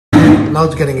Now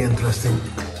it's getting interesting.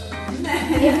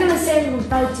 He's gonna say I'm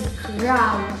about to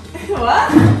cry.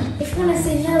 What? He's gonna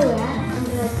say no, yeah? I'm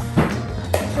gonna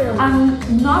kill him.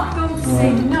 I'm not going to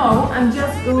say no, I'm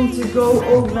just going to go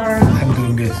over... I'm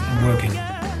doing this. I'm working.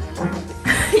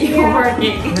 You're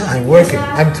working. Yeah, I'm working.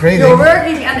 I'm training. You're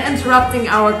working and interrupting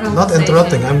our conversation. Not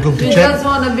interrupting. I'm going to you check. You just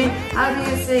want to be... How do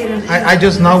you say it? I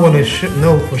just now want to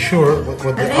know for sure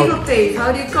what the... An tape.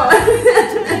 How do you call it?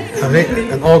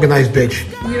 An organized bitch.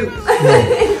 You.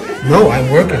 No, I'm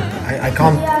working. I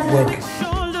can't work.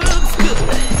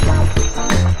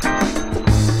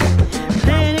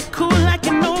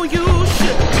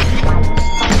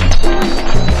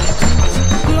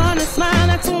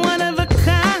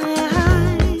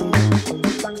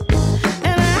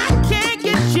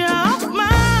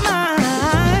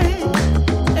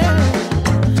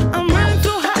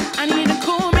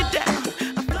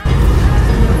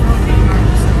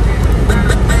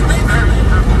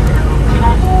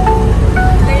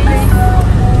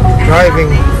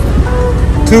 Driving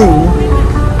to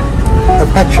a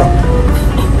pet shop.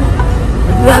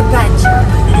 The pet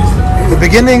shop. The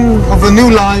beginning of a new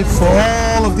life for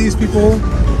all of these people,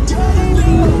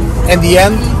 and the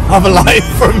end of a life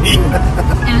for me.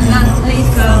 En dan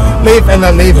leven. Leef en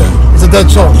dan leven. It's a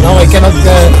Dutch song. Now I cannot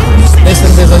listen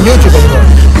to this on YouTube anymore.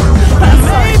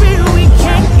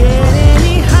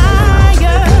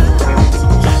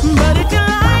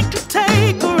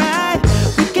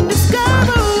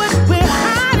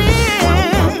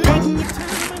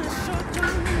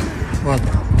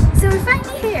 So we're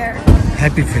finally here.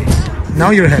 Happy face. Now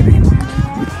you're happy.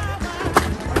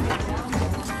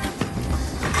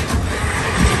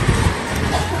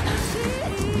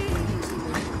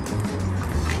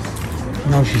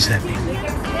 Now she's happy.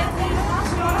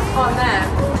 Oh, man.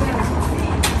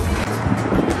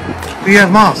 Do you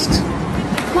have masks?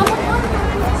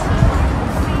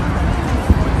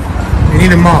 You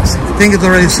need a mask. I think it's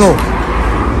already sold.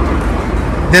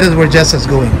 That is where Jessa's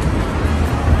going.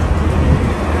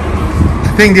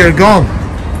 I think they're gone.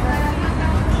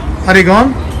 Are they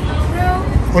gone? No.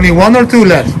 Only one or two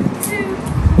left? Two.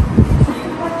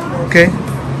 Okay.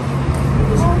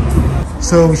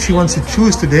 So she wants to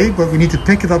choose today, but we need to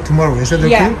pick it up tomorrow. Is that okay?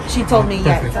 Yeah, she told me,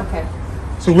 Perfect. yeah, it's okay.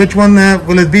 So which one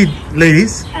will it be,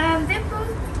 ladies? Dimple.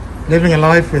 Living a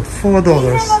life with 4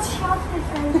 daughters.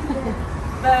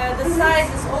 The size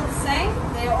is all the same?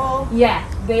 They're all... Yeah,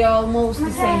 they're almost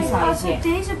the same size, yeah.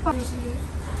 Deze pak.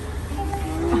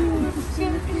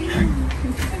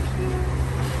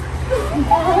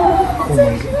 Oh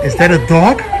my God. Is that a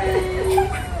dog?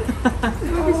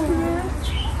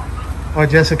 Oh,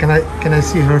 Jessa, can I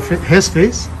see his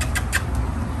face?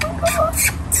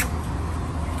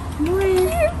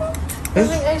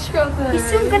 He's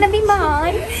soon gonna be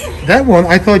mine. That one,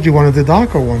 I thought you wanted the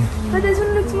darker one. But this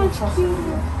one looks much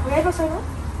cuter. Jij was er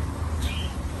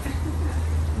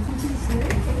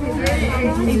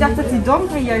Ik dacht dat die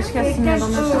donkere juist gisteren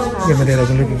dan net zo was. Yeah, but that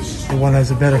doesn't look. The one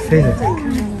has a better face, I think.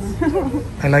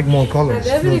 I like more colors.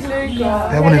 Look.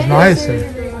 That one is nicer.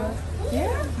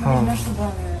 Oh.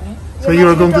 So you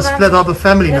are going to split up the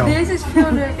family now. Deze is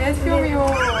veel leuker, het is veel meer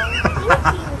horen.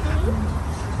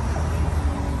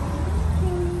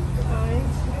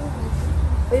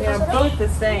 They are both the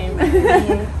same.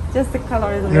 Just the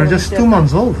color is a You're just 2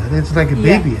 months old. It's like a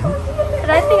baby. Huh? But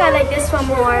I think I like this one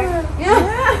more. Yeah,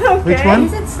 okay. Which one?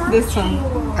 This one.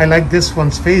 I like this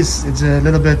one's face. It's a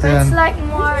little bit. It's like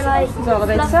more like. Het is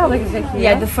allebei hetzelfde gezichtje.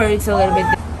 Ja, the fur is a little bit.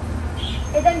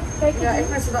 Ik denk, kijk, Ja, ik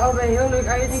vind ze er allebei heel leuk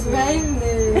uitzien. Ik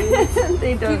weet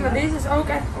niet. Kijk, maar deze is ook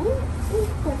echt...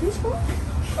 wat is dat?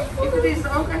 Ik vind deze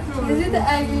er ook echt wel leuk. Er zitten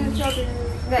eigenlijk hetzelfde in.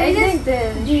 Nee, ik denk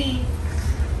die.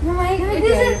 No, maar ik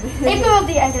wil wel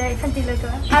die eigenlijk. Ik vind die leuk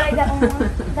hoor. I like that one more.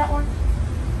 That one.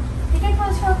 Die kijk wel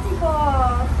eens wel type.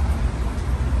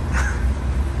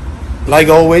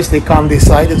 Like always, they can't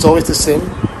decide. It's always the same.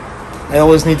 I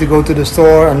always need to go to the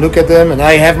store and look at them. And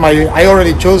I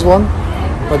already chose one,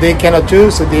 but they cannot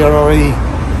choose. So they are already.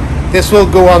 This will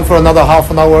go on for another half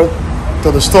an hour,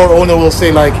 till the store owner will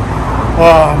say like,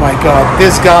 "Oh my God,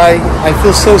 this guy! I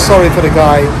feel so sorry for the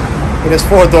guy with his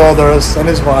 4 daughters and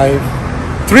his wife,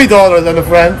 3 daughters and a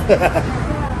friend."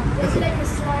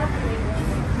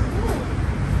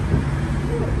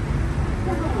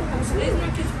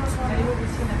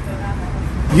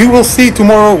 You will see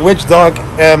tomorrow which dog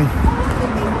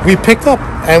we picked up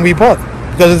and we bought,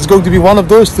 because it's going to be one of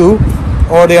those two,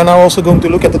 or they are now also going to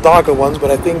look at the darker ones,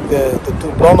 but I think the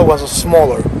 2 blonder ones are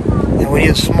smaller and we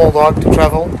need a small dog to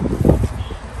travel.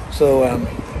 So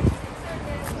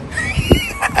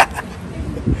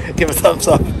give a thumbs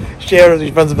up, share it with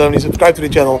your friends and family, subscribe to the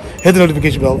channel, hit the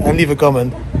notification bell and leave a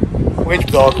comment. Which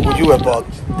dog would you have bought?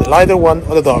 The lighter one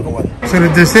or the darker one? So the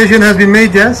decision has been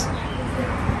made, yes?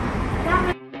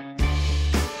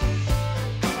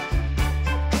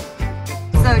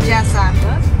 So Jessa,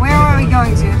 where are we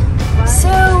going to?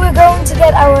 So we're going to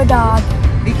get our dog.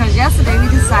 Because yesterday we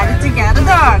decided to get a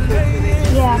dog.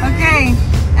 Yeah. Okay,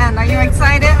 and are you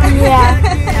excited? Yeah.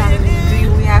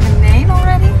 Do we have a name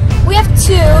already? We have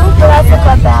two, but I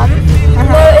forgot them.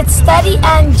 No, it's Teddy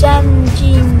and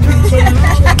Gypsy.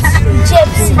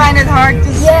 Find it hard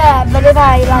to say. Yeah, but if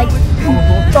I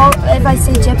if I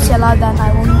say Gypsy a lot, then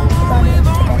I won't forget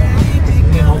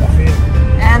it.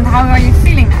 And how are you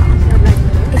feeling now?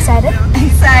 Excited?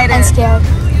 Excited. And scared.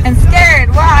 And scared,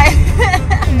 why?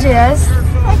 Just.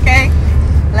 Okay,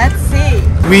 let's see.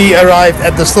 We arrived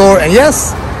at the store and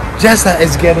yes, Jessa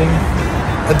is getting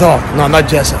a dog. No, not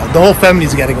Jessa. The whole family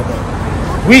is getting a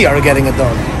dog. We are getting a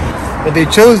dog. But they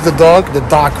chose the dog, the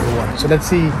darker one. So let's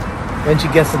see when she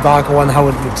gets the darker one, how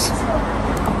it looks.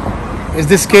 Is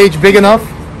this cage big enough?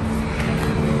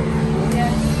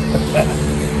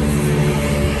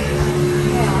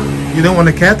 You don't want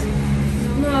a cat?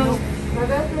 No.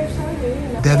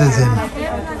 That is him.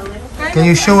 Can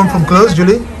you show him from close,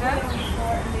 Julie?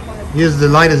 Here's the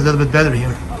light is a little bit better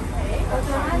here.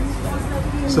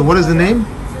 So what is the name?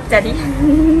 Teddy.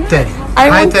 Teddy. I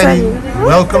Hi want Teddy. Teddy.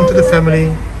 Welcome to the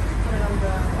family.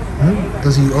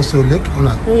 Does he also lick or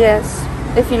not? Yes,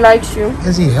 if he likes you.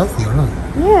 Is he healthy or not?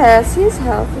 Yes, he's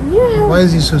healthy. Yeah. Why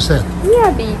is he so sad?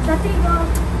 Yeah,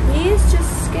 he's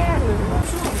just scared.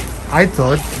 I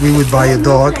thought we would buy a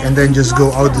dog and then just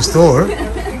go out the store.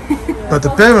 But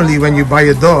apparently when you buy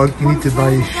a dog, you need to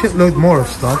buy a shitload more of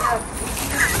stuff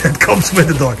that comes with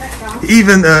the dog.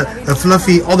 Even a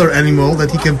fluffy other animal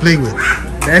that he can play with.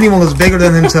 The animal is bigger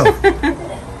than himself.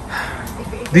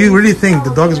 Do you really think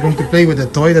the dog is going to play with a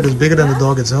toy that is bigger than the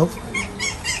dog itself?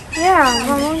 Yeah,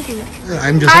 why won't you?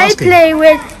 I'm just asking. I play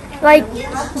with like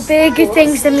bigger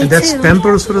things than me And that's too.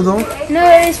 Pampers for the dog? No,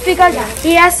 it's because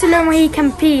he has to learn where he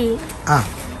can pee. Ah.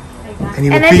 And he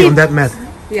will And then pee he- on that mat.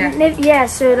 Yeah,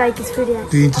 so like it's pretty.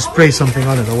 Do you need to spray something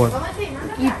on it or what?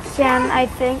 You can, I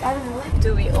think. I don't know.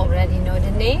 Do we already know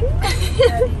the name?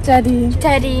 Teddy.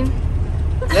 Teddy.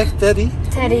 Echt Teddy?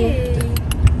 Teddy.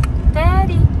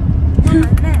 Teddy.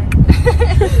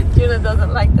 Juna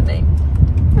doesn't like the name.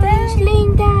 Teddy's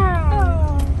laying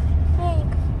down.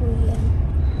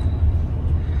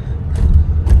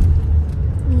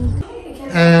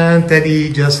 And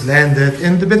Teddy just landed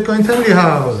in the Bitcoin family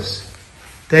house.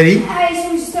 Teddy?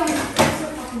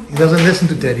 He doesn't listen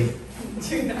to Teddy.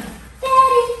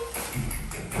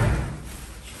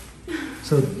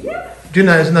 So,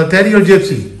 Juna is now Teddy or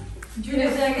Gypsy?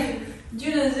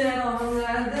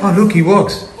 Oh, look, he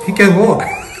walks. He can walk.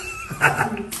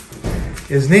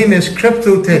 His name is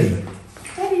Crypto Teddy.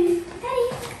 Teddy, Teddy,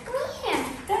 come here.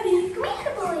 Teddy, come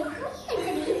here, boy.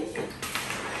 Come here,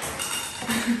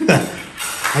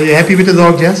 Teddy. Are you happy with the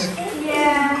dog, Jess?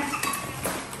 Yeah.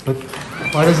 But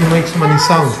why does he make so many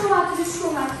sounds?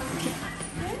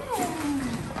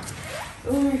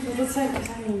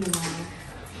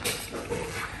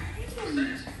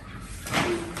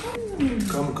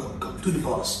 Come to the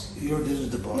boss. This is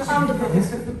the boss. I'm the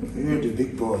boss. You're the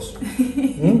big boss.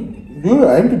 Yeah,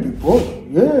 I'm the big boss.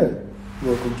 Yeah.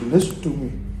 You're going to listen to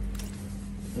me.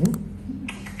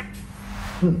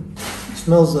 It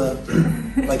smells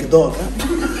like a dog, huh?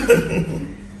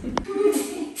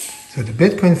 So the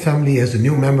Bitcoin family has a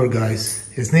new member, guys.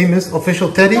 His name is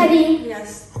official Teddy? Teddy.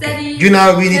 Yes. Okay. Teddy. You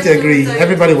know, we need to agree.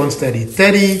 Everybody wants Teddy.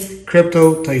 Teddy,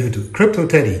 Crypto, Taihuttu. Crypto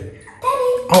Teddy. Teddy.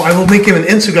 Oh, I will make him an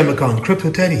Instagram account. Crypto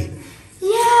Teddy.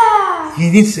 Yeah. He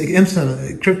needs to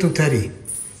Insta Crypto Teddy.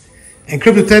 And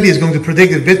Crypto Teddy is going to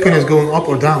predict if Bitcoin is going up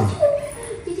or down.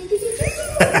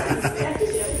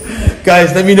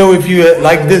 Guys, let me know if you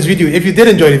liked this video. If you did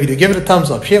enjoy the video, give it a thumbs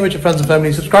up. Share it with your friends and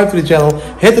family. Subscribe to the channel.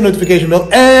 Hit the notification bell.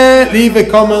 And leave a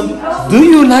comment. Do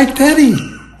you like Teddy?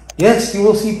 Yes, you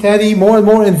will see Teddy more and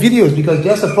more in videos. Because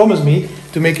Jessa promised me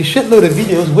to make a shitload of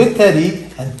videos with Teddy.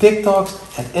 And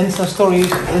TikToks and Insta stories,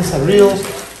 Insta reels.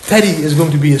 Teddy is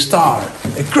going to be a star.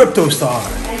 A crypto star.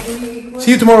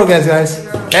 See you tomorrow, guys.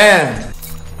 And